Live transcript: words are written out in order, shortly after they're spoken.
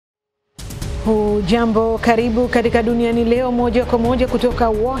Hujambo, karibu katika Duniani Leo moja kwa moja kutoka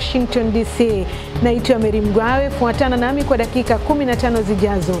Washington DC. Naitwa Mary Mgwawe, fuatana nami kwa dakika 15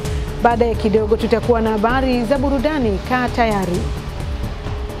 zijazo. Baada ya kidogo tutakuwa na habari za burudani, kaa tayari.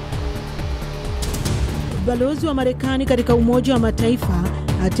 Balozi wa Marekani katika Umoja wa Mataifa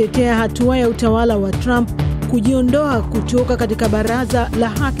atetea hatua ya utawala wa Trump kujiondoa kutoka katika Baraza la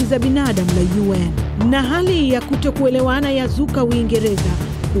Haki za Binadamu la UN. Na hali ya kutokuelewana yazuka Uingereza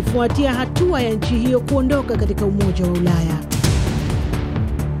kufuatia hatua ya nchi hiyo kuondoka katika Umoja wa Ulaya.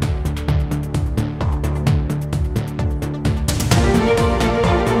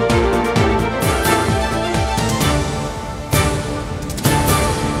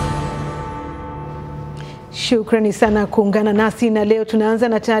 Shukrani sana kuungana nasi, na leo tunaanza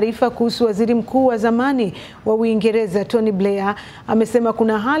na taarifa kuhusu waziri mkuu wa zamani wa Uingereza Tony Blair. Amesema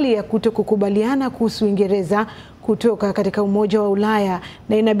kuna hali ya kutokukubaliana kuhusu Uingereza kutoka katika Umoja wa Ulaya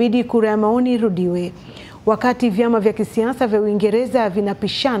na inabidi kura ya maoni irudiwe. Wakati vyama vya kisiasa vya Uingereza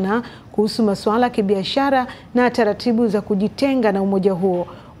vinapishana kuhusu masuala ya kibiashara na taratibu za kujitenga na umoja huo,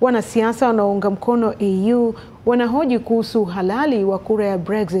 wanasiasa wanaounga mkono EU wanahoji kuhusu halali wa kura ya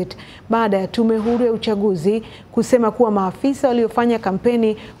Brexit baada ya tume huru ya uchaguzi kusema kuwa maafisa waliofanya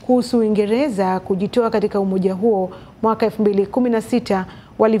kampeni kuhusu Uingereza kujitoa katika umoja huo mwaka 2016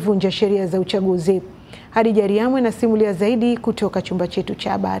 walivunja sheria za uchaguzi. Hadija Riamu anasimulia zaidi kutoka chumba chetu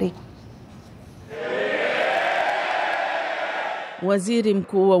cha habari. Waziri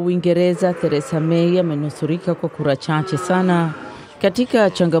Mkuu wa Uingereza Theresa May amenusurika kwa kura chache sana katika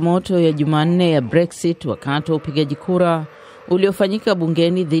changamoto ya Jumanne ya Brexit wakati wa upigaji kura uliofanyika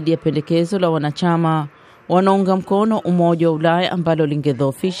bungeni dhidi ya pendekezo la wanachama wanaunga mkono Umoja wa Ulaya ambalo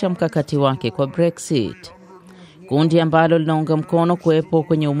lingedhoofisha mkakati wake kwa Brexit. Kundi ambalo linaunga mkono kuwepo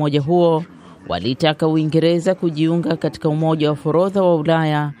kwenye umoja huo walitaka Uingereza kujiunga katika Umoja wa Forodha wa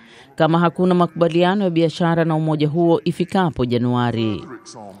Ulaya kama hakuna makubaliano ya biashara na umoja huo ifikapo Januari.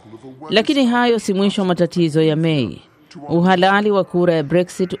 Lakini hayo si mwisho wa matatizo ya May. Uhalali wa kura ya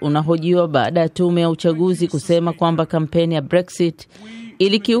Brexit unahojiwa baada ya tume ya uchaguzi kusema kwamba kampeni ya Brexit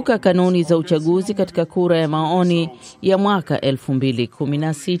ilikiuka kanuni za uchaguzi katika kura ya maoni ya mwaka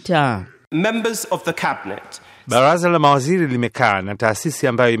 2016. Members of the cabinet. Baraza la mawaziri limekaa na taasisi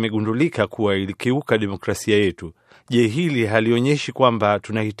ambayo imegundulika kuwa ilikiuka demokrasia yetu. Je, hili halionyeshi kwamba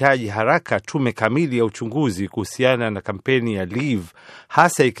tunahitaji haraka tume kamili ya uchunguzi kuhusiana na kampeni ya Leave,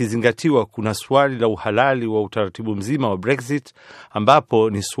 hasa ikizingatiwa kuna swali la uhalali wa utaratibu mzima wa Brexit ambapo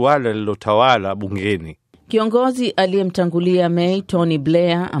ni suala lililotawala bungeni. Kiongozi aliyemtangulia May, Tony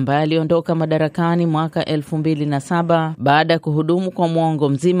Blair, ambaye aliondoka madarakani mwaka 2007 baada ya kuhudumu kwa mwongo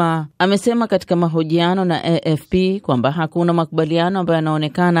mzima, amesema katika mahojiano na AFP kwamba hakuna makubaliano ambayo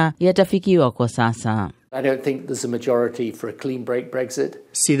yanaonekana yatafikiwa kwa sasa. I don't think there's a majority for a clean break Brexit.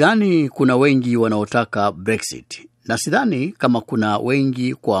 Sidhani kuna wengi wanaotaka Brexit. Na sidhani kama kuna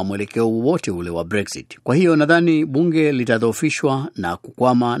wengi kwa mwelekeo wote ule wa Brexit. Kwa hiyo nadhani bunge litadhoofishwa na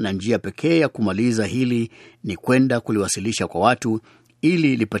kukwama, na njia pekee ya kumaliza hili ni kwenda kuliwasilisha kwa watu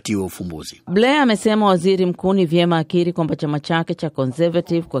ili lipatiwe ufumbuzi. Blair amesema waziri mkuu ni vyema akiri kwamba chama chake cha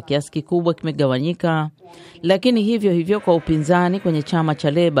Conservative kwa kiasi kikubwa kimegawanyika, lakini hivyo hivyo kwa upinzani kwenye chama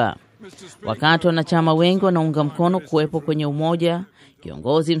cha Labour. Wakati wanachama wengi wanaunga mkono kuwepo kwenye umoja,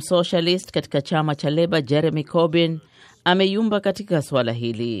 kiongozi msocialist katika chama cha Labour Jeremy Corbyn ameyumba katika swala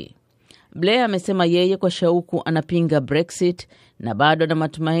hili. Blair amesema yeye kwa shauku anapinga Brexit na bado na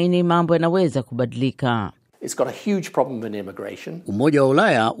matumaini mambo yanaweza kubadilika. It's got a huge problem in immigration. Umoja wa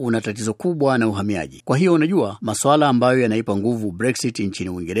Ulaya una tatizo kubwa na uhamiaji. Kwa hiyo unajua, masuala ambayo yanaipa nguvu Brexit nchini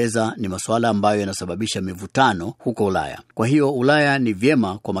Uingereza ni masuala ambayo yanasababisha mivutano huko Ulaya. Kwa hiyo Ulaya ni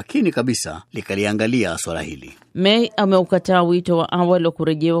vyema kwa makini kabisa likaliangalia swala hili. May ameukataa wito wa awali wa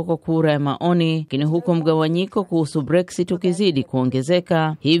kurejewa kwa kura ya maoni, lakini huko mgawanyiko kuhusu Brexit ukizidi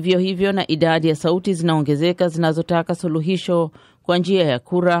kuongezeka, hivyo na idadi ya sauti zinaongezeka zinazotaka suluhisho kwa njia ya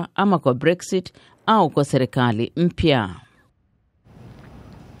kura ama kwa Brexit au kwa serikali mpya.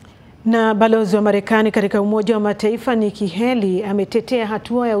 Na balozi wa Marekani katika Umoja wa Mataifa Nikki Haley ametetea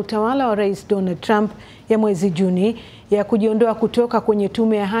hatua ya utawala wa Rais Donald Trump ya mwezi Juni ya kujiondoa kutoka kwenye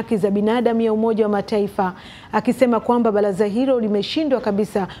tume ya haki za binadamu ya Umoja wa Mataifa, akisema kwamba baraza hilo limeshindwa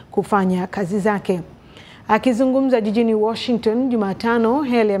kabisa kufanya kazi zake. Akizungumza jijini Washington Jumatano,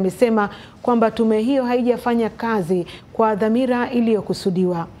 Haley amesema kwamba tume hiyo haijafanya kazi kwa dhamira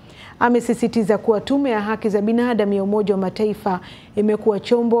iliyokusudiwa. Amesisitiza kuwa tume ya haki za binadamu ya Umoja wa Mataifa imekuwa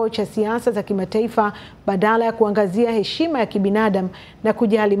chombo cha siasa za kimataifa badala ya kuangazia heshima ya kibinadamu na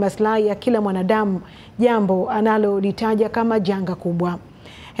kujali maslahi ya kila mwanadamu, jambo analolitaja kama janga kubwa.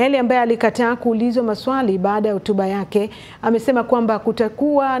 Haley ambaye alikataa kuulizwa maswali baada ya hotuba yake amesema kwamba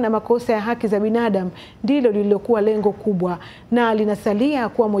kutakuwa na makosa ya haki za binadamu ndilo lililokuwa lengo kubwa na linasalia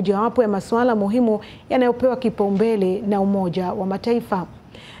kuwa mojawapo ya masuala muhimu yanayopewa kipaumbele na Umoja wa Mataifa.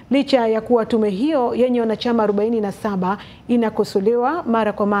 Licha ya kuwa tume hiyo yenye wanachama 47 inakosolewa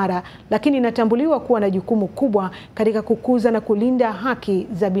mara kwa mara, lakini inatambuliwa kuwa na jukumu kubwa katika kukuza na kulinda haki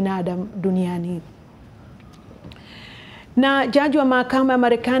za binadamu duniani. Na jaji wa mahakama ya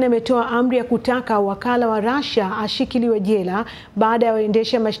Marekani ametoa amri ya kutaka wakala wa Russia ashikiliwe jela baada ya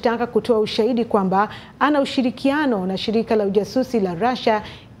waendesha mashtaka kutoa ushahidi kwamba ana ushirikiano na shirika la ujasusi la Russia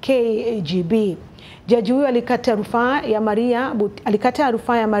KGB. Jaji huyo alikata rufaa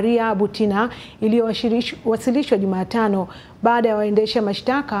ya Maria Butina iliyowasilishwa Jumatano baada ya waendesha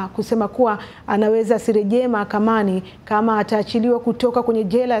mashtaka kusema kuwa anaweza asirejee mahakamani kama ataachiliwa kutoka kwenye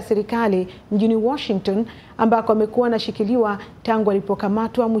jela ya serikali mjini Washington ambako amekuwa anashikiliwa tangu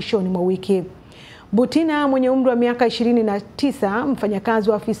alipokamatwa mwishoni mwa wiki. Butina mwenye umri wa miaka 29, mfanyakazi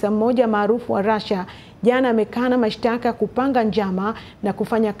wa afisa mmoja maarufu wa Russia, jana amekana mashtaka ya kupanga njama na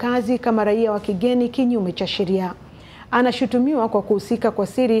kufanya kazi kama raia wa kigeni kinyume cha sheria. Anashutumiwa kwa kuhusika kwa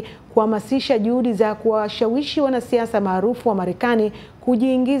siri kuhamasisha juhudi za kuwashawishi wanasiasa maarufu wa Marekani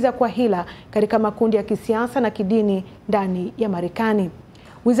kujiingiza kwa hila katika makundi ya kisiasa na kidini ndani ya Marekani.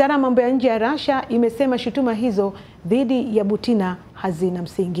 Wizara ya mambo ya nje ya Russia imesema shutuma hizo dhidi ya Butina hazina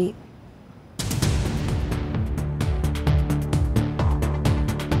msingi.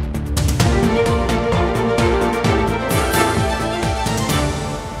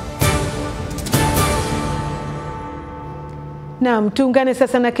 Naam, tuungane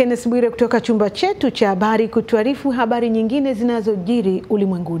sasa na Kenneth Bwire kutoka chumba chetu cha habari kutuarifu habari nyingine zinazojiri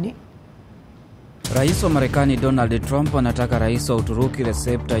ulimwenguni. Rais wa Marekani Donald Trump anataka rais wa Uturuki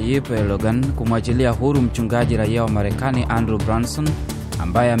Recep Tayyip Erdogan kumwachilia huru mchungaji raia wa Marekani Andrew Branson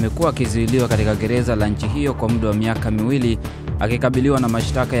ambaye amekuwa akizuiliwa katika gereza la nchi hiyo kwa muda wa miaka 2 akikabiliwa na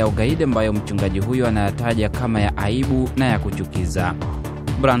mashtaka ya ugaidi ambayo mchungaji huyo anayataja kama ya aibu na ya kuchukiza.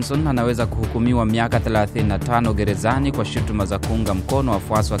 Branson anaweza kuhukumiwa miaka 35 gerezani kwa shutuma za kuunga mkono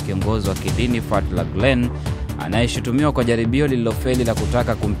wafuasi wa kiongozi wa kidini Fethullah Gulen anayeshutumiwa kwa jaribio lililofeli la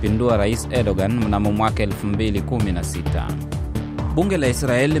kutaka kumpindua Rais Erdogan mnamo mwaka 2016. Bunge la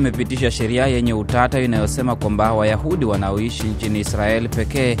Israeli limepitisha sheria yenye utata inayosema kwamba Wayahudi wanaoishi nchini Israeli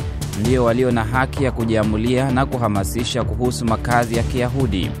pekee ndio walio na haki ya kujiamulia na kuhamasisha kuhusu makazi ya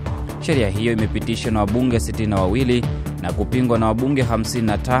Kiyahudi. Sheria hiyo imepitishwa na wabunge 62 na kupingwa na wabunge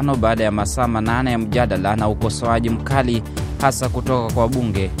 55 baada ya masaa 8 ya mjadala na ukosoaji mkali hasa kutoka kwa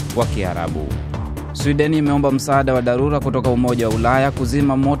wabunge wa Kiarabu. Sweden imeomba msaada wa dharura kutoka Umoja wa Ulaya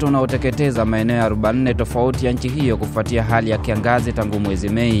kuzima moto unaoteketeza maeneo 44 tofauti ya nchi hiyo kufuatia hali ya kiangazi tangu mwezi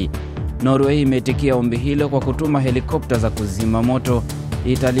Mei. Norway imetikia ombi hilo kwa kutuma helikopta za kuzima moto.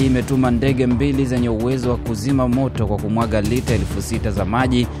 Italy imetuma ndege 2 zenye uwezo wa kuzima moto kwa kumwaga lita 6,000 za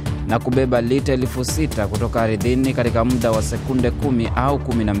maji na kubeba lita 6,000 kutoka ardhini katika muda wa sekunde 10 au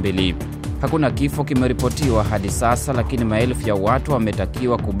 12. Hakuna kifo kimeripotiwa hadi sasa, lakini maelfu ya watu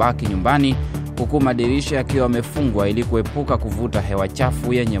wametakiwa kubaki nyumbani huku madirisha yakiwa yamefungwa ili kuepuka kuvuta hewa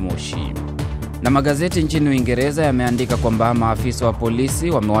chafu yenye moshi. Na magazeti nchini Uingereza yameandika kwamba maafisa wa polisi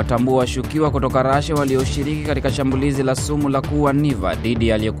wamewatambua washukiwa kutoka Russia walioshiriki katika shambulizi la sumu la kuua Niva dhidi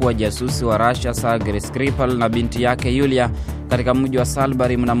ya aliyekuwa jasusi wa Russia Sergei Skripal na binti yake Yulia katika mji wa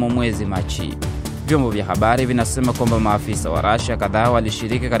Salisbury mnamo mwezi Machi. Vyombo vya habari vinasema kwamba maafisa wa Russia kadhaa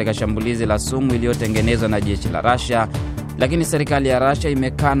walishiriki katika shambulizi la sumu iliyotengenezwa na jeshi la Russia, lakini serikali ya Russia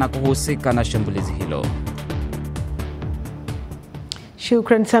imekana kuhusika na shambulizi hilo.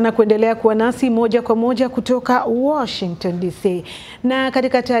 Shukrani sana kuendelea kuwa nasi moja kwa moja kutoka Washington DC. Na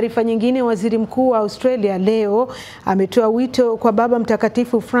katika taarifa nyingine, waziri mkuu wa Australia Leo ametoa wito kwa Baba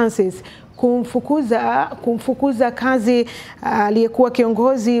Mtakatifu Francis kumfukuza kazi aliyekuwa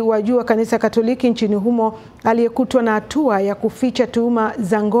kiongozi wa juu wa kanisa Katoliki nchini humo aliyekutwa na hatua ya kuficha tuhuma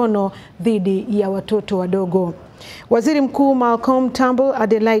za ngono dhidi ya watoto wadogo. Waziri Mkuu Malcolm Turnbull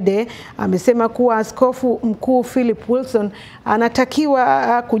Adelaide amesema kuwa Askofu Mkuu Philip Wilson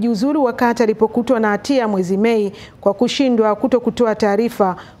anatakiwa kujiuzulu wakati alipokutwa na hatia mwezi Mei kwa kushindwa kutokutoa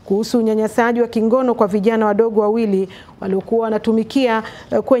taarifa kuhusu unyanyasaji wa kingono kwa vijana wadogo 2 waliokuwa wanatumikia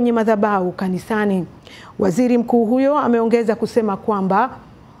kwenye madhabahu kanisani. Waziri mkuu huyo ameongeza kusema kwamba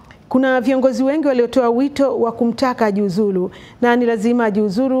kuna viongozi wengi waliotoa wito wa kumtaka ajiuzulu na ni lazima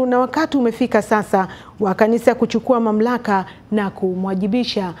ajiuzulu, na wakati umefika sasa wa kanisa kuchukua mamlaka na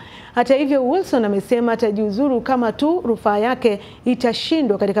kumwajibisha. Hata hivyo, Wilson amesema atajiuzulu kama tu rufaa yake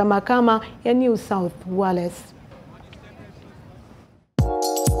itashindwa katika mahakama ya New South Wales.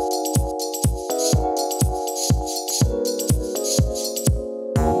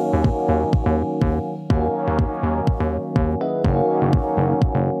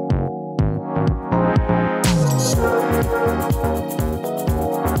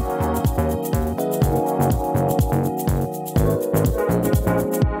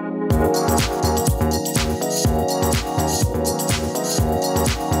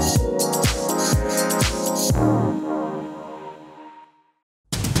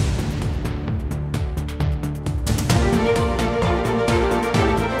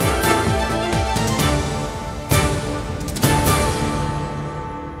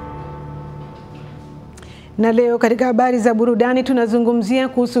 Na leo katika habari za burudani tunazungumzia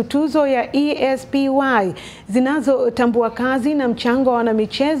kuhusu tuzo ya ESPY zinazotambua kazi na mchango wa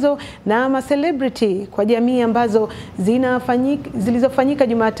wanamichezo na celebrity kwa jamii ambazo zilizofanyika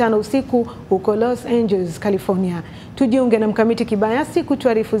Jumatano usiku huko Los Angeles, California. Tujiunge na Mkamiti Kibayasi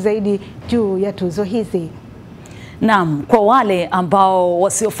kutuarifu zaidi juu ya tuzo hizi. Naam, kwa wale ambao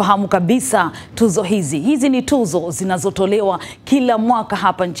wasiofahamu kabisa tuzo hizi ni tuzo zinazotolewa kila mwaka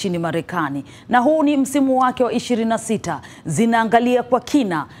hapa nchini Marekani, na huu ni msimu wake wa 26. Zinaangalia kwa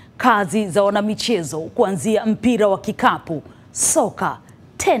kina kazi za wanamichezo kuanzia mpira wa kikapu, soka,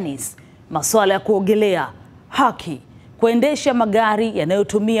 tennis, masuala ya kuogelea, hockey, kuendesha magari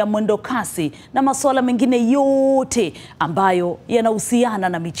yanayotumia mwendo kasi na masuala mengine yote ambayo yanahusiana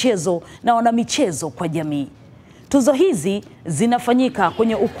na michezo na wanamichezo kwa jamii. Tuzo hizi zinafanyika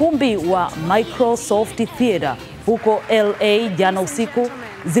kwenye ukumbi wa Microsoft Theater huko LA jana usiku.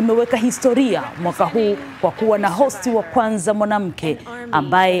 Zimeweka historia mwaka huu kwa kuwa na hosti wa kwanza mwanamke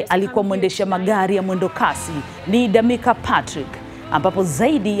ambaye alikuwa mwendesha magari ya mwendo kasi ni Danica Patrick, ambapo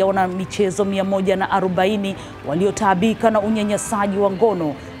zaidi ya wanamichezo 140 waliotaabika na unyanyasaji wa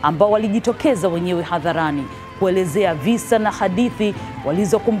ngono ambao walijitokeza wenyewe hadharani kuelezea visa na hadithi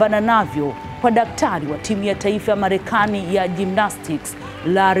walizokumbana navyo kwa daktari wa timu ya taifa ya Marekani ya gymnastics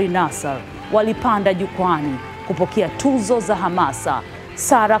Larry Nassar, walipanda jukwani kupokea tuzo za hamasa.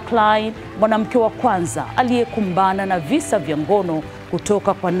 Sarah Klein, mwanamke wa kwanza aliyekumbana na visa vya ngono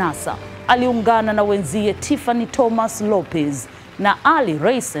kutoka kwa Nassar, aliungana na wenzie Tiffany Thomas Lopez na Ali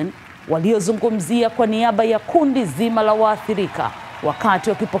Racine waliozungumzia kwa niaba ya kundi zima la waathirika wakati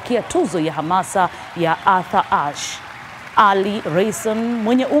wakipokea tuzo ya hamasa ya Arthur Ashe. Ali Racine,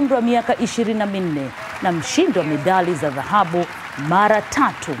 mwenye umri wa miaka 24 na mshindi wa medali za dhahabu mara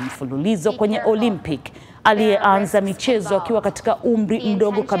 3 mfululizo kwenye Olympic, aliyeanza michezo akiwa katika umri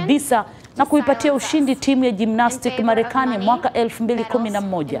mdogo kabisa na kuipatia ushindi timu ya gymnastic Marekani mwaka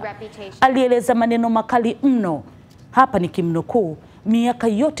 2011, alieleza maneno makali mno. Hapa ni kimnukuu: "Miaka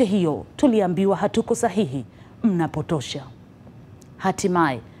yote hiyo tuliambiwa hatuko sahihi, mnapotosha."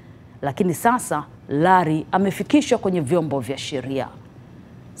 Hatimaye, lakini sasa Larry amefikishwa kwenye vyombo vya sheria.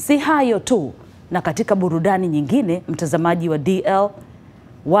 Si hayo tu, na katika burudani nyingine, mtazamaji wa DL,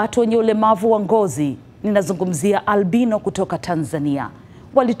 watu wenye ulemavu wa ngozi, ninazungumzia albino kutoka Tanzania,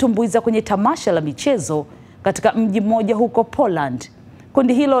 walitumbuiza kwenye tamasha la michezo katika mji mmoja huko Poland.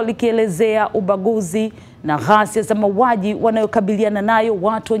 Kundi hilo likielezea ubaguzi na ghasia za mauaji wanayokabiliana nayo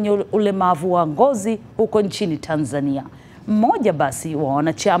watu wenye ulemavu wa ngozi huko nchini Tanzania. Mmoja basi wa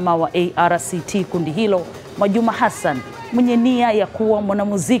wanachama wa ARCT kundi hilo, Mwajuma Hassan, mwenye nia ya kuwa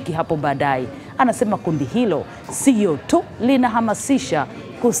mwanamuziki hapo baadaye, anasema kundi hilo sio tu linahamasisha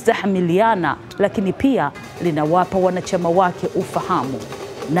kustahamiliana, lakini pia linawapa wanachama wake ufahamu.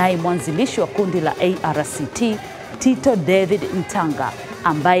 Naye mwanzilishi wa kundi la ARCT, Tito David Mtanga,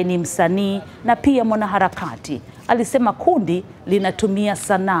 ambaye ni msanii na pia mwanaharakati, alisema kundi linatumia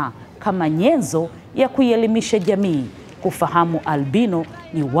sanaa kama nyenzo ya kuielimisha jamii kufahamu albino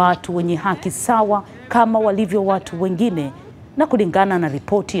ni watu wenye haki sawa kama walivyo watu wengine. Na kulingana na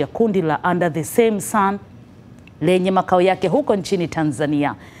ripoti ya kundi la Under the Same Sun lenye makao yake huko nchini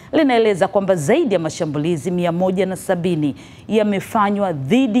Tanzania, linaeleza kwamba zaidi ya mashambulizi 170 yamefanywa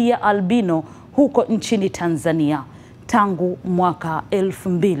dhidi ya albino huko nchini Tanzania tangu mwaka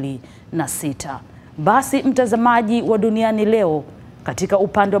 2006. Basi mtazamaji wa Duniani Leo, katika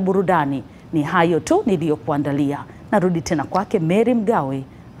upande wa burudani ni hayo tu niliyokuandalia. Narudi tena kwake Mary Mgawe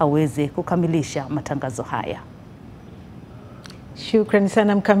aweze kukamilisha matangazo haya. Shukrani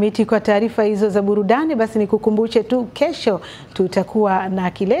sana Mkamiti kwa taarifa hizo za burudani. Basi nikukumbushe tu, kesho tutakuwa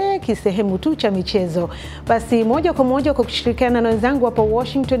na kile kisehemu tu cha michezo. Basi moja kwa moja kwa kushirikiana na wenzangu hapa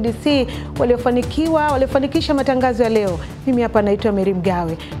Washington DC waliofanikisha matangazo ya leo, mimi hapa naitwa Mary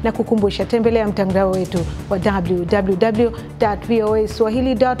Mgawe, na kukumbusha tembelea mtandao wetu wa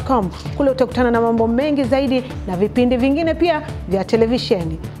www.voaswahili.com. Kule utakutana na mambo mengi zaidi na vipindi vingine pia vya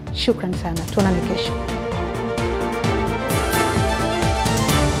televisheni. Shukrani sana, tuonane kesho.